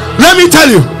 Let me tell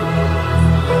you,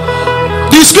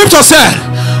 the scripture said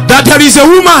that there is a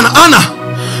woman, Anna,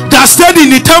 that stayed in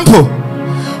the temple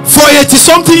for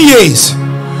 80-something years.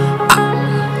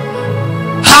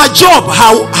 Her job,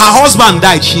 her husband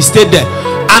died, she stayed there,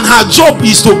 and her job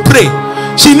is to pray.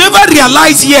 She never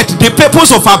realized yet the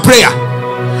purpose of her prayer.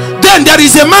 Then there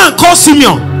is a man called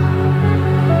Simeon.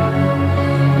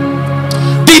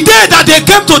 The day that they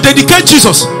came to dedicate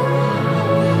Jesus,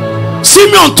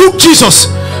 Simeon took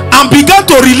Jesus and began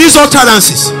to release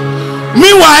utterances.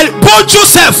 Meanwhile, both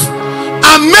Joseph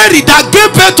and Mary that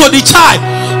gave birth to the child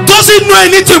doesn't know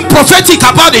anything prophetic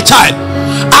about the child.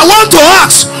 I want to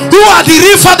ask, who are the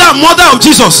real father and mother of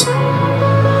Jesus?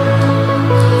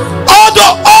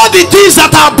 All the things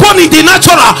that are born in the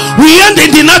natural, we end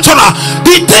in the natural.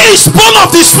 The things born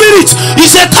of the spirit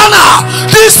is eternal.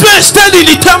 This man stayed in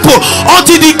the temple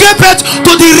until he gave birth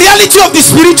to the reality of the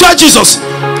spiritual Jesus.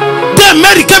 Then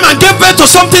Mary came and gave birth to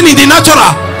something in the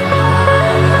natural.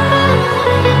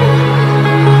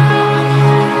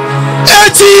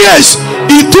 80 years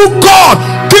it took God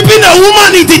keeping a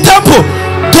woman in the temple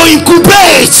to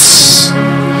incubate,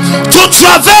 to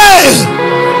travail.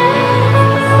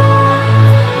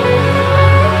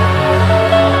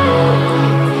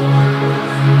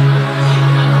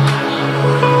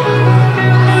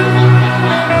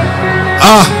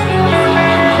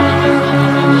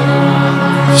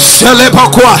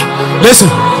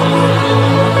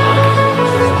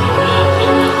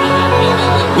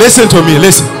 Listen to me,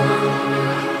 listen.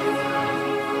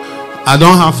 I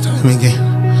don't have time again.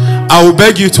 I will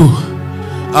beg you,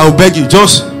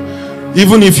 just,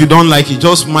 even if you don't like it,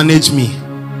 just manage me.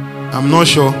 I'm not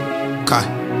sure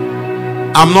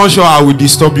I will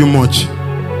disturb you much.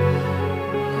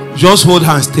 Just hold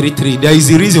hands 3-3. There is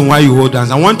a reason why you hold hands.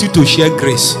 I want you to share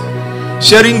grace.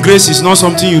 Sharing grace is not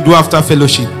something you do after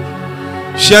fellowship.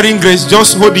 Sharing grace,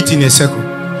 just hold it in a circle.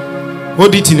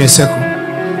 Hold it in a circle.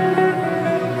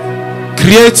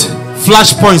 Create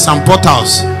flashpoints and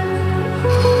portals.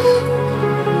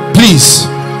 Please,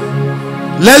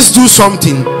 let's do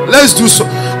something.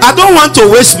 I don't want to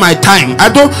waste my time. I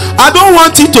don't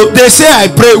want it to, they say I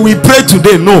pray, we pray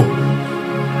today. No.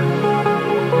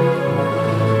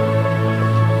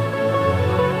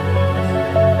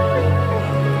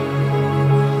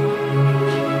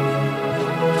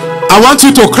 I want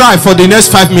you to cry for the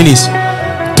next 5 minutes.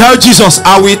 Tell Jesus,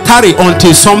 I will tarry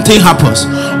until something happens,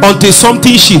 until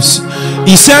something shifts.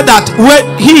 He said that when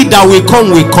he that will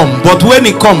come, but when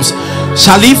he comes,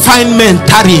 shall he find men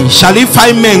tarrying? Shall he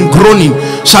find men groaning?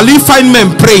 Shall he find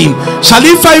men praying? Shall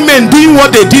he find men doing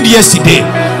what they did yesterday?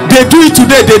 They do it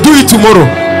today, they do it tomorrow.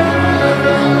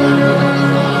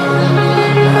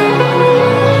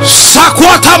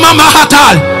 Sakwata mama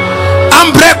hatal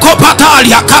ambreko patal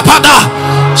yakapada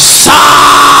sa.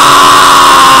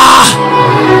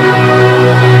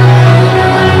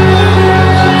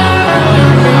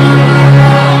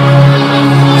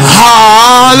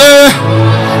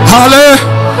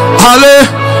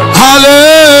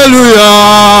 Hallelujah.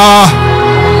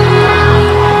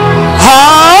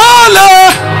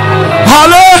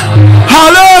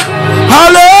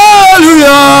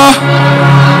 Hallelujah.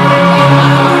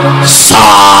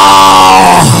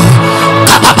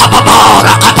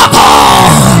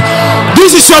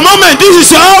 This is your moment. This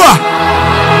is your hour.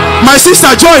 My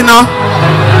sister, join now.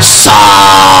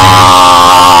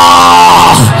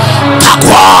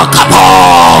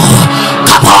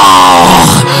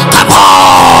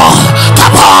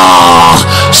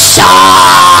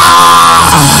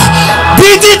 Be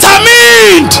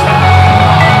determined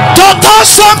to do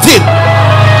something.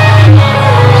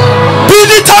 Be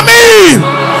determined.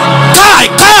 Kai.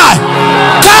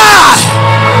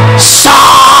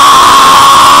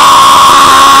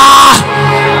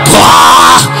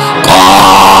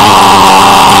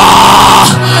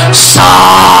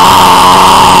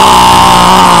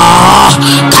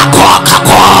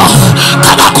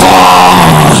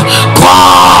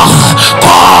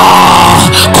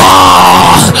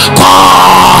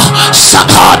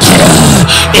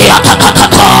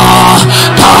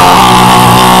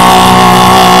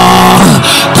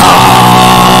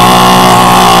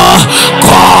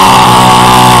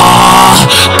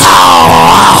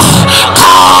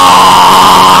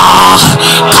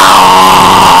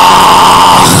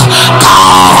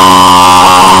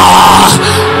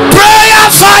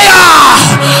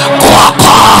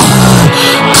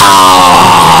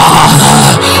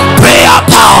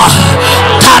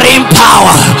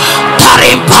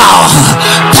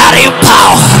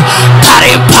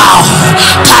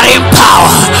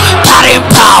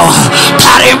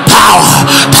 power,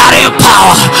 carrying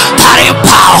power, carrying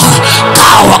power,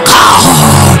 cow, cow,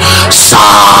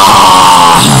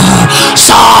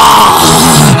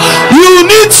 you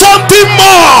need something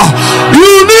more.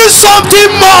 You need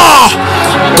something more.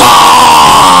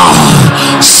 God,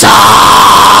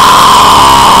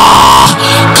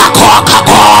 kako,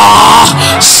 kako,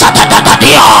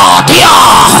 satatadia, dia,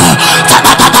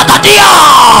 tatatadia.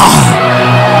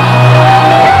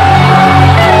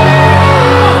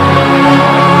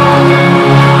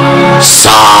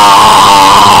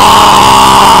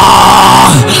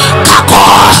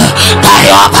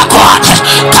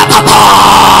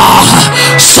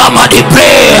 Somebody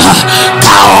pray.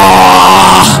 Cow,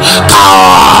 cow,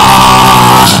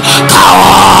 cow,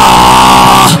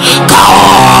 cow.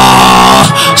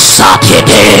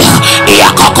 Saturday,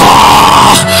 Yakoko.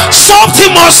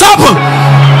 Something must happen.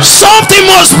 Something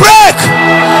must break.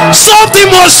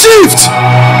 Something must shift.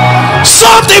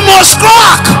 Something must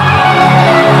crack.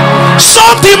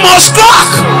 Something must crack.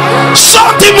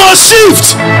 Something must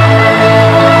shift.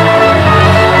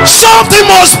 Something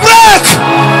must break.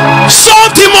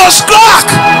 Something must crack.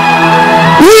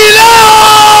 We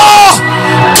know.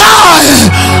 Die.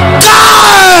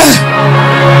 Die.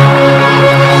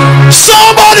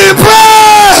 Somebody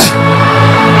pray.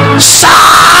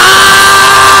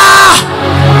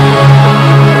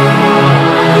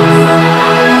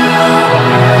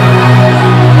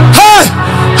 Hey,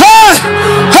 hey,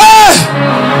 hey.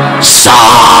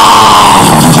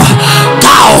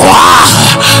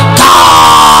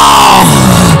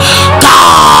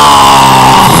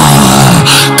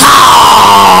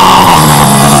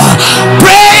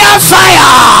 Prayer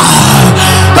fire.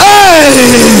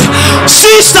 Hey,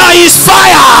 sister is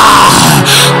fire.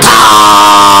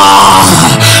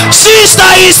 Sister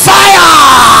is fire.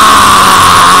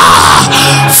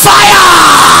 Fire.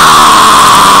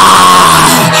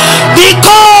 The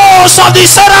cause of the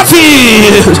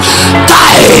seraphim.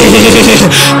 Die.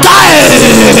 Die.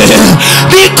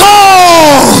 The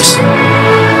cause.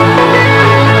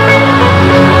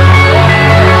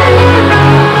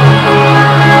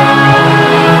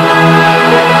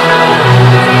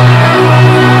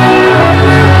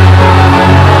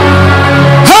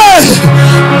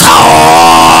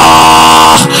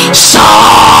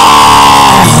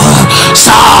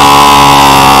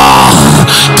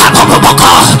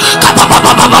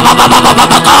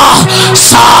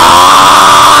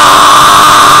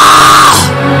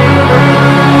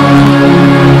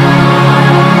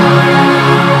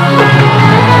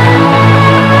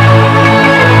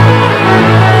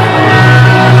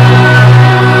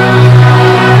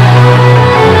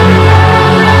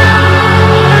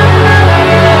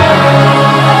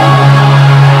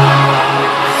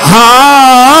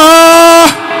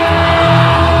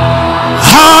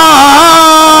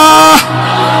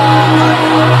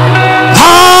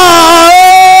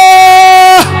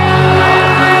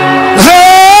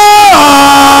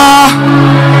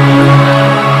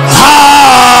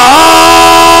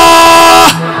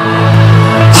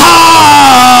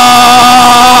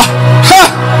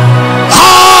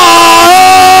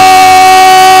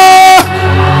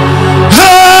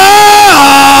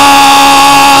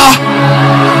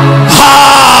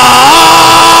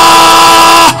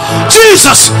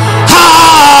 Jesus.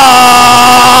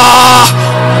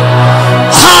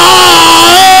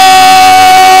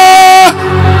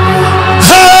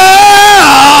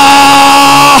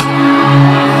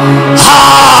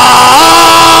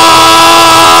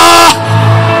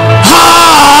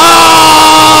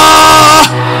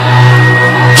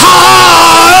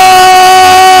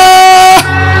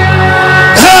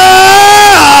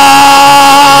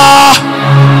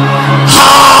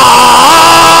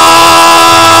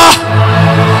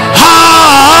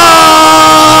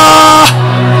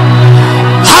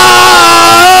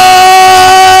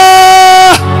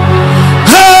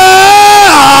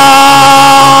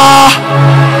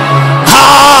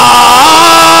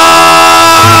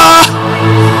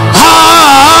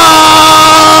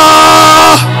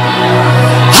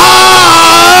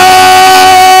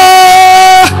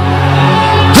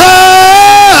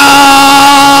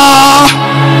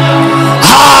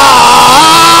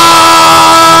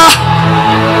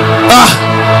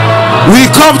 We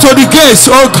come to the gates,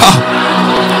 oh God.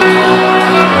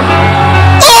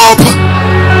 Open.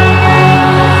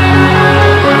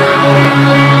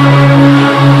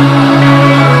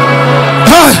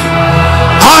 Hi,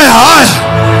 hi, hi.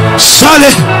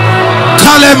 Shale,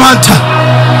 Kalemanta.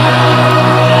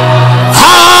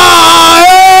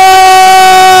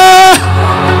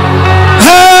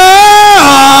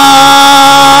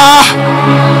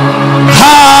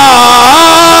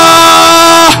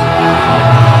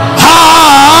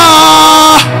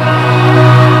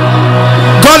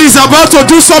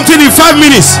 something in 5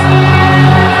 minutes.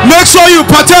 Make sure you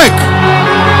partake.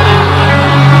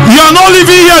 You are not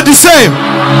living here the same.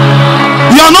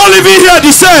 You are not living here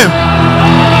the same.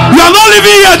 You are not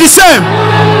living here the same.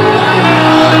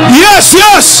 Yes,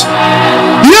 yes,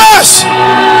 yes.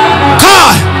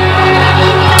 Kai,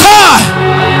 Kai,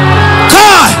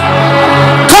 Kai,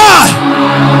 Kai.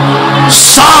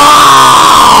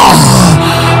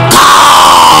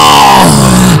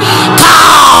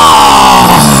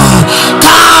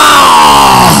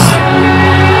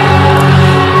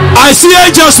 I see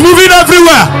angels moving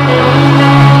everywhere.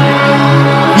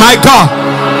 My God.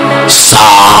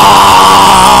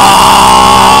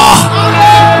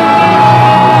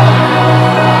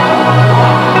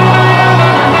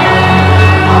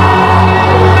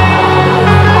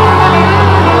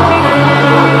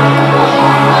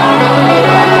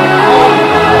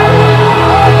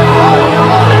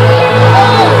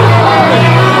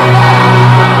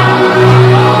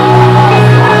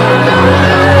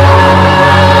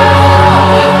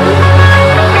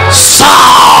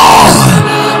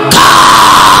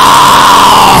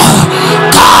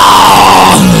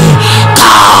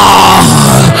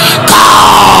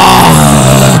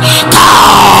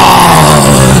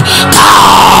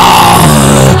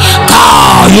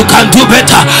 You can do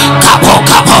better. Kabo,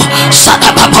 kabo,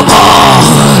 sadababo,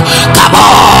 kabo.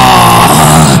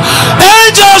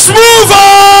 Angels move.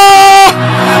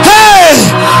 Hey,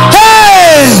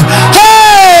 hey,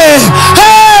 hey,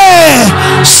 hey.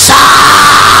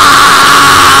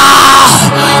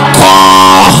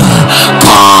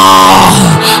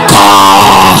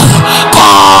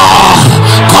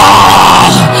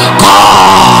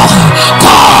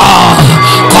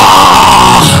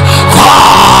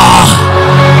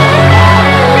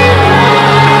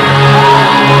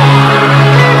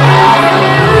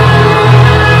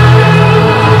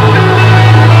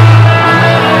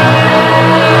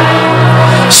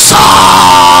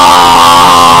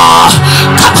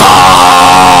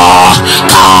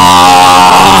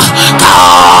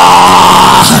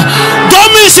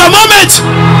 Don't miss your moment.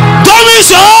 Don't miss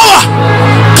your hour.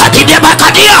 Kadidia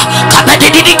bakadia,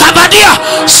 kabadidi kabadia.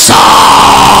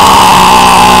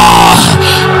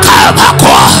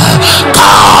 Kabakwa.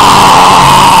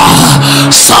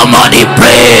 Somebody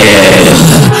pray.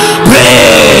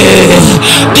 Pray.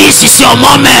 This is your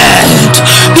moment.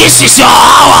 This is your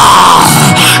hour.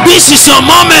 This is your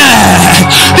moment.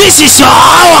 This is your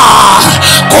hour.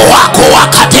 Koa koa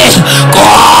kate.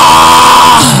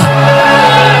 Koa.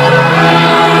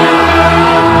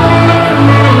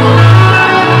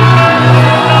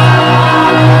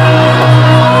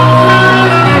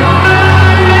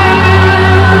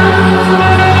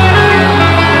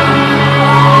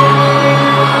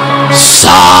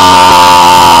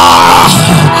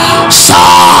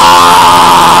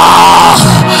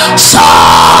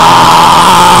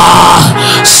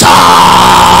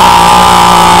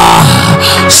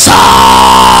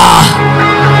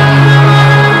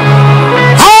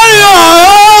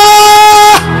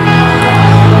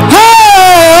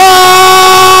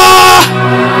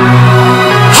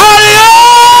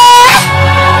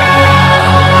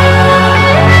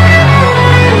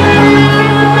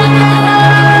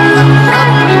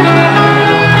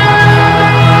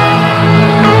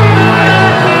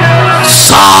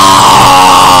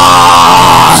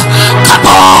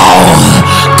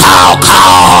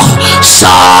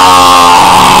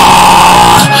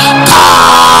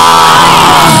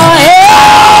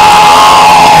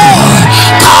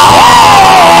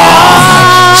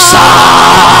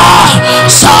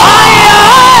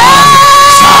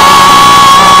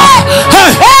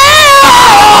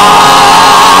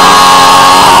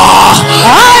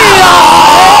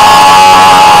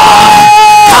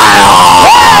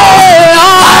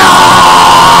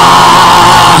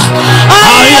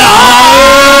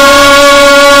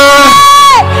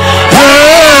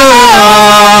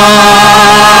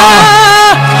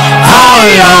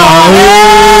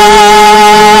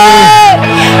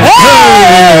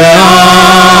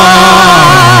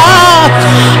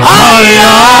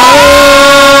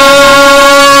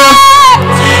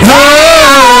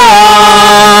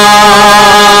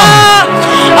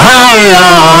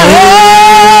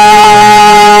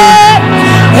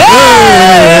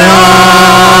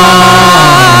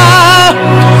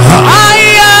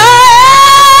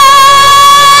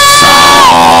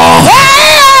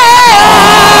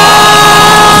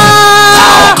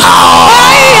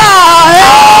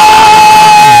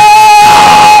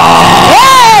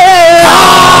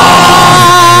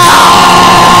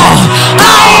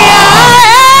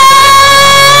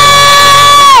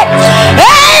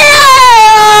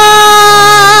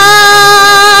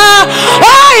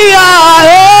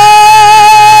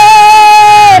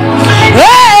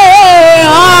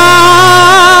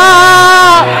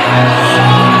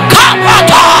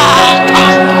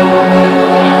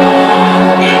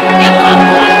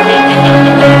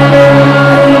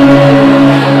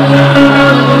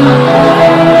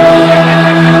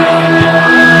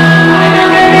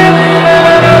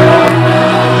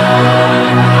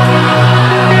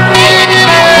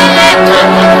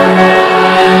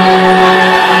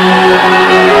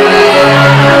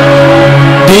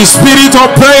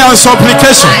 and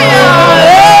supplication.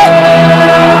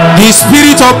 The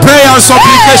spirit of prayer and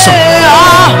supplication.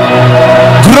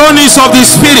 Groanings of the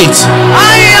spirit.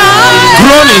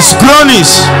 Groanings,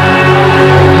 groanings,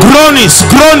 groanings,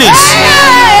 groanings.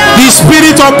 The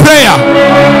spirit of prayer.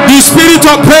 The spirit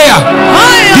of prayer.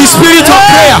 The spirit of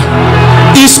prayer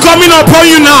is coming upon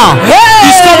you now.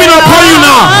 It's coming upon you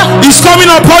now. It's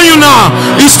coming upon you now.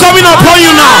 It's coming upon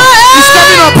you now. It's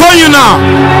coming upon you now.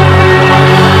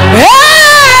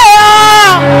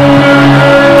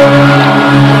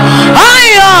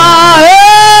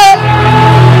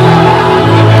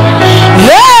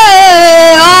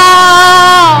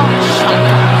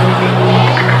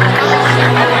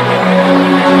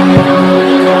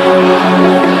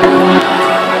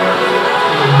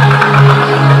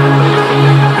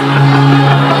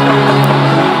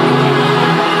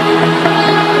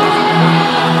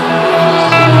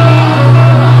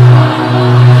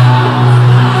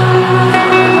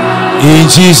 In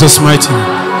Jesus' mighty name.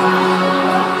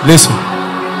 Listen.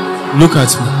 Look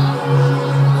at me.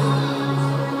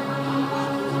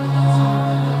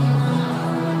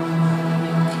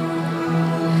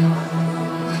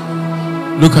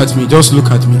 Look at me. Just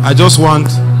look at me. I just want,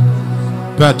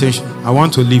 pay attention. I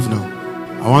want to leave now.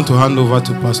 I want to hand over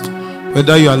to Pastor.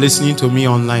 Whether you are listening to me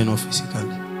online or physically.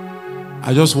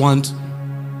 I just want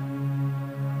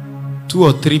 2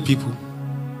 or 3 people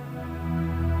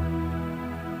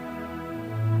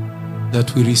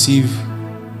that we receive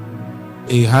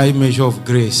a high measure of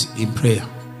grace in prayer.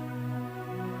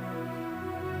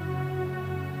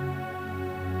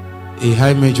 A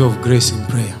high measure of grace in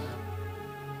prayer.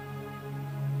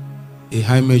 A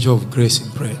high measure of grace in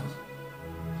prayer.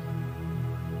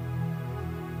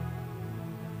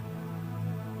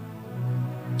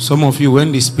 Some of you,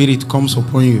 when the Spirit comes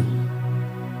upon you,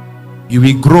 you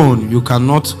will groan. You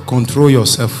cannot control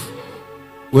yourself.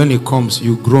 When it comes,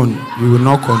 you groan. You will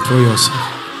not control yourself.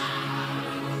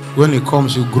 When it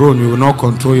comes, you groan. You will not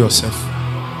control yourself.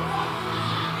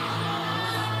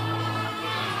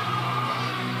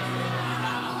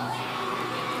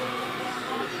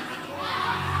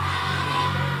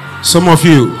 Some of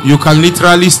you, you can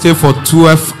literally stay for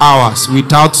 12 hours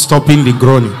without stopping the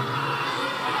groaning.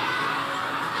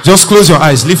 Just close your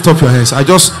eyes. Lift up your hands. I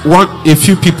just want a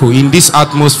few people in this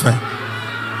atmosphere.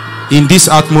 In this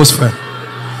atmosphere.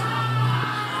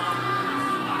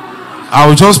 I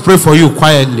will just pray for you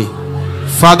quietly.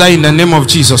 Father, in the name of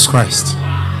Jesus Christ,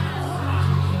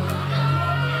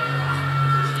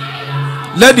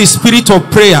 let the spirit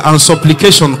of prayer and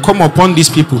supplication come upon these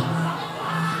people.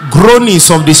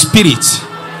 Groanings of the spirit.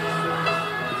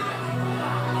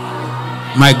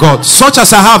 My God, such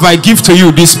as I have, I give to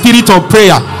you the spirit of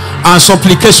prayer and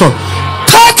supplication.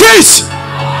 Take it.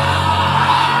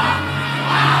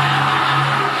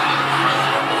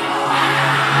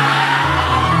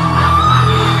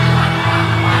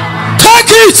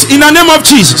 In the name of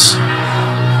Jesus.